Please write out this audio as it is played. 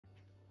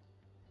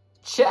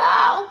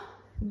Child,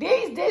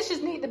 these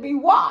dishes need to be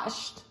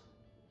washed.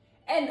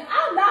 And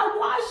I'm not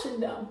washing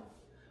them.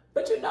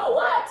 But you know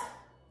what?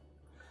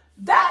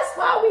 That's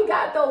why we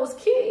got those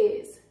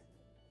kids.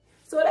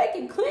 So they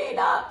can clean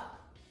up,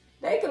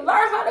 they can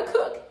learn how to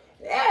cook,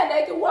 and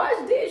they can wash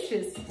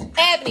dishes.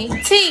 Ebony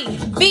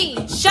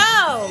TV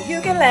Show.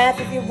 You can laugh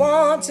if you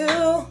want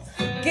to.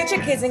 Get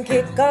your kids and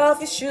kick off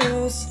your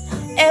shoes.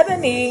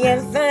 Ebony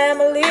and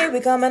family, we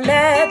coming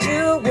at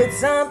you with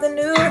something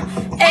new.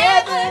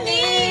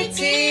 Ebony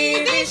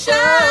TV Show.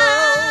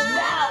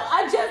 Now,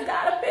 I just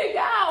gotta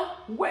figure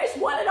out which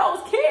one of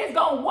those kids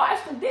gonna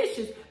wash the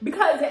dishes,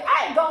 because it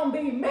ain't gonna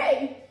be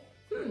me.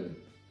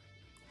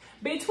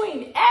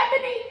 Between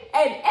Ebony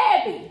and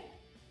Abby.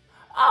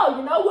 Oh,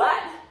 you know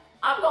what?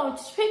 I'm gonna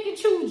pick and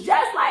choose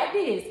just like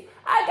this.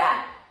 I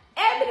got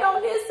Ebony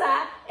on this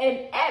side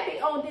and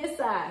Abby on this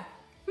side.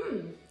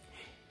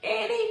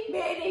 Any,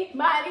 many,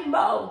 mighty,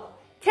 mo.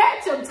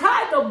 Catch him,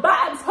 tiger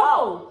by his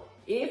hole.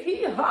 If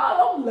he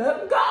hollow, let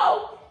him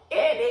go.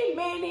 Any,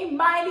 many,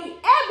 mighty,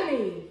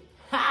 Ebony.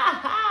 Ha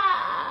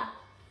ha.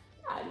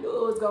 I knew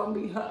it was gonna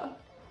be her.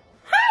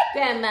 Hi,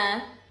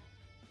 Grandma.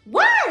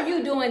 Why are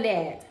you doing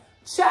that?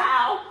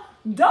 Child,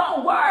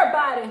 don't worry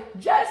about it.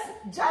 Just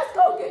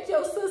go get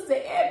your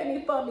sister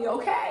Ebony for me,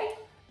 okay?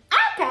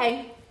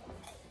 Okay.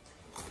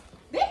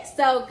 That's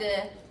so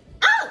good.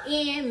 I'll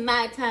end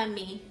my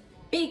tummy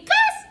because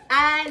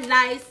I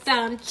like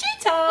some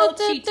Cheetos,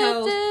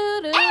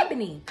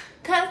 Ebony.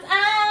 Cause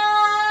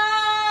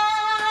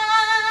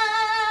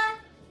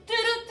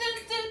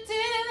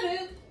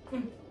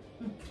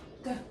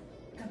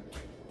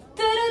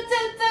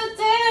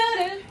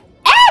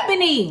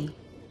Ebony,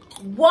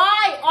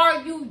 why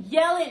are you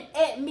yelling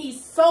at me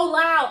so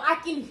loud? I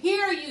can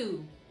hear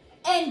you.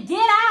 And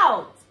get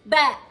out. But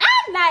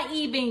I'm not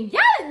even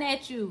yelling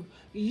at you.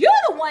 You're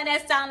the one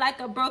that sounds like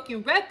a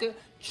broken record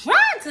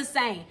trying to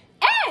sing.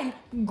 And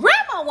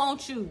Grandma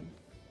wants you.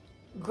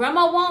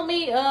 Grandma want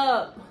me?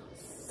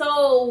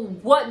 So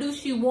what do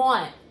she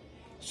want?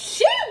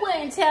 She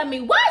wouldn't tell me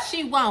what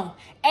she want.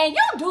 And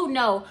you do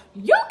know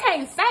you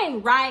can't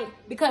sing, right?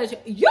 Because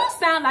you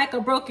sound like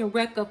a broken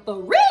record for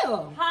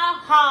real.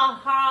 Ha,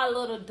 ha, ha,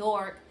 little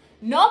dork.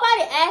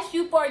 Nobody asked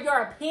you for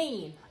your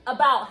opinion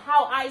about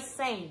how I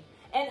sing.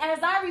 And as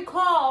I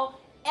recall,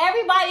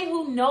 everybody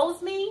who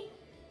knows me,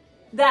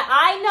 that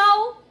I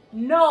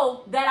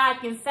know that I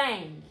can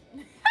sing.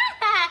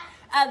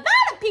 A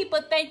lot of people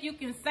think you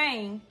can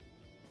sing.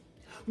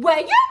 Well,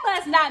 you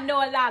must not know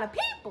a lot of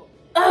people.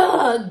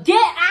 Ugh,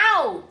 get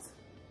out.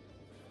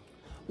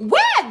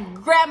 Where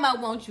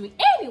Grandma wants you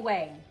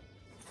anyway?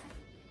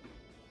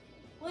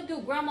 What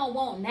do Grandma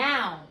want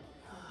now?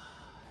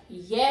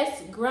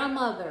 Yes,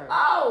 grandmother.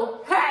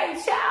 Oh,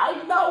 hey, child,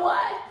 you know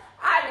what?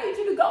 I need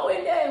you to go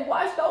in there and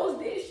wash those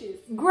dishes.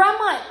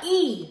 Grandma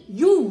E,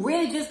 you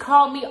really just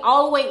called me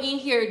all the way in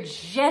here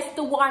just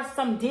to wash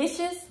some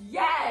dishes?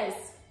 Yes.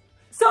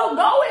 So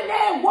go in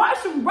there and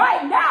wash them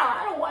right now.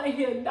 I don't want to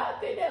hear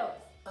nothing else.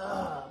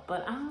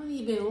 But I don't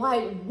even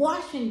like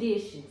washing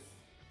dishes.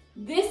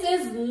 This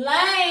is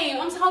lame.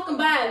 I'm talking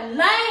about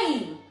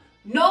lame.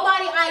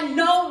 Nobody I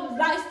know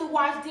likes to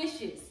wash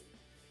dishes.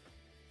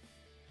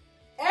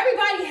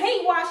 Everybody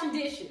hate washing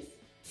dishes.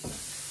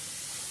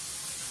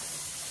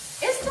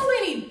 It's too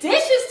many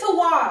dishes to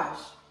wash.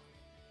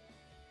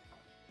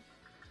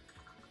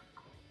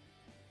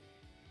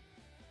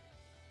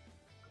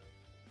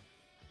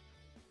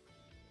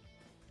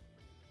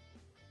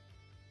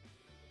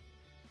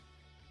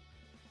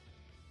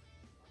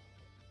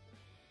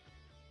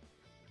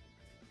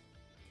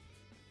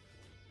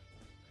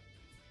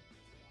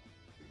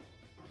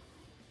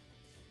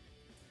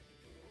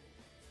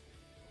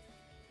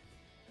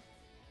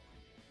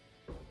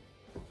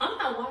 I'm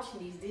not washing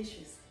these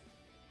dishes.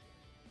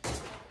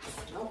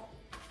 Nope.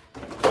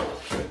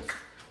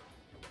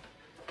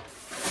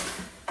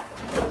 I'm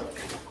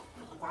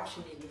not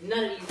washing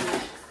none of these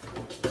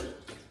dishes.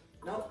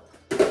 Nope.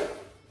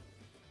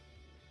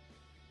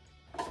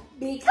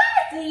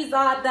 Because these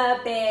are the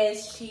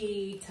best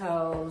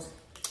Cheetos.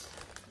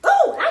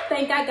 Oh, I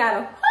think I got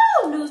a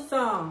whole new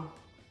song.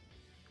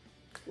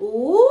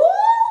 Ooh,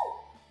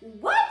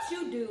 what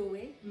you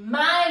doing?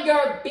 Mind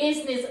your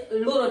business,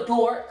 little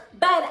dork.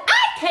 But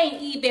I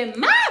can't even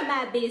mind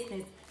my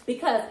business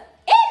because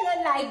it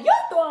looks like you're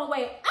throwing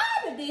away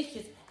all the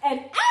dishes, and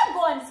I'm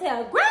going to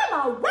tell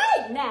Grandma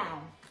right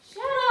now.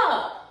 Shut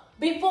up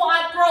before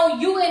I throw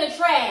you in the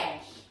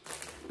trash.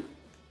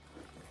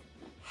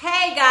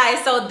 Hey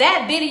guys, so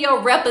that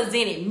video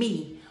represented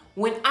me.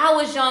 When I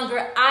was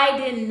younger, I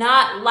did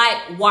not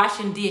like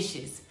washing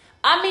dishes.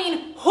 I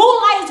mean,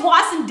 who likes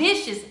washing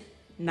dishes?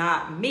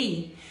 Not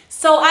me.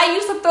 So I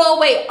used to throw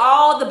away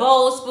all the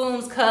bowls,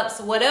 spoons,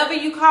 cups, whatever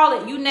you call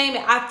it, you name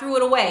it, I threw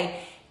it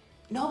away.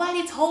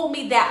 Nobody told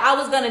me that I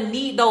was gonna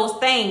need those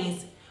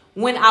things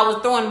when I was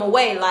throwing them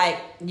away. Like,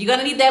 you're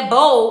gonna need that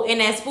bowl and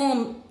that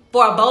spoon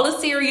for a bowl of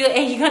cereal,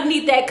 and you're gonna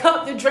need that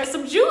cup to drink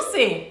some juice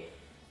in.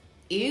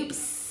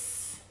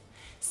 Oops.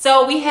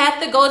 So we had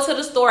to go to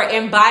the store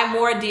and buy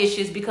more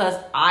dishes because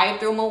I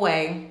threw them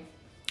away.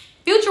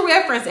 Future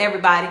reference,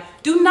 everybody.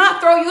 Do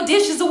not throw your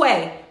dishes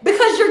away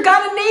because you're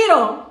gonna need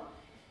them.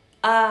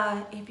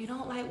 If you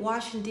don't like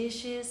washing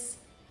dishes,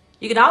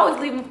 you can always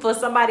leave them for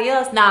somebody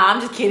else. Nah,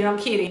 I'm just kidding. I'm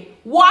kidding.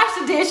 Wash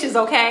the dishes,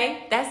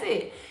 okay? That's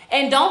it.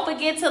 And don't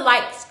forget to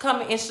like,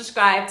 comment, and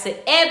subscribe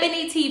to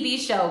Ebony TV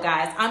Show,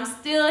 guys. I'm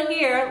still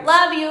here.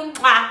 Love you.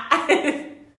 Mwah.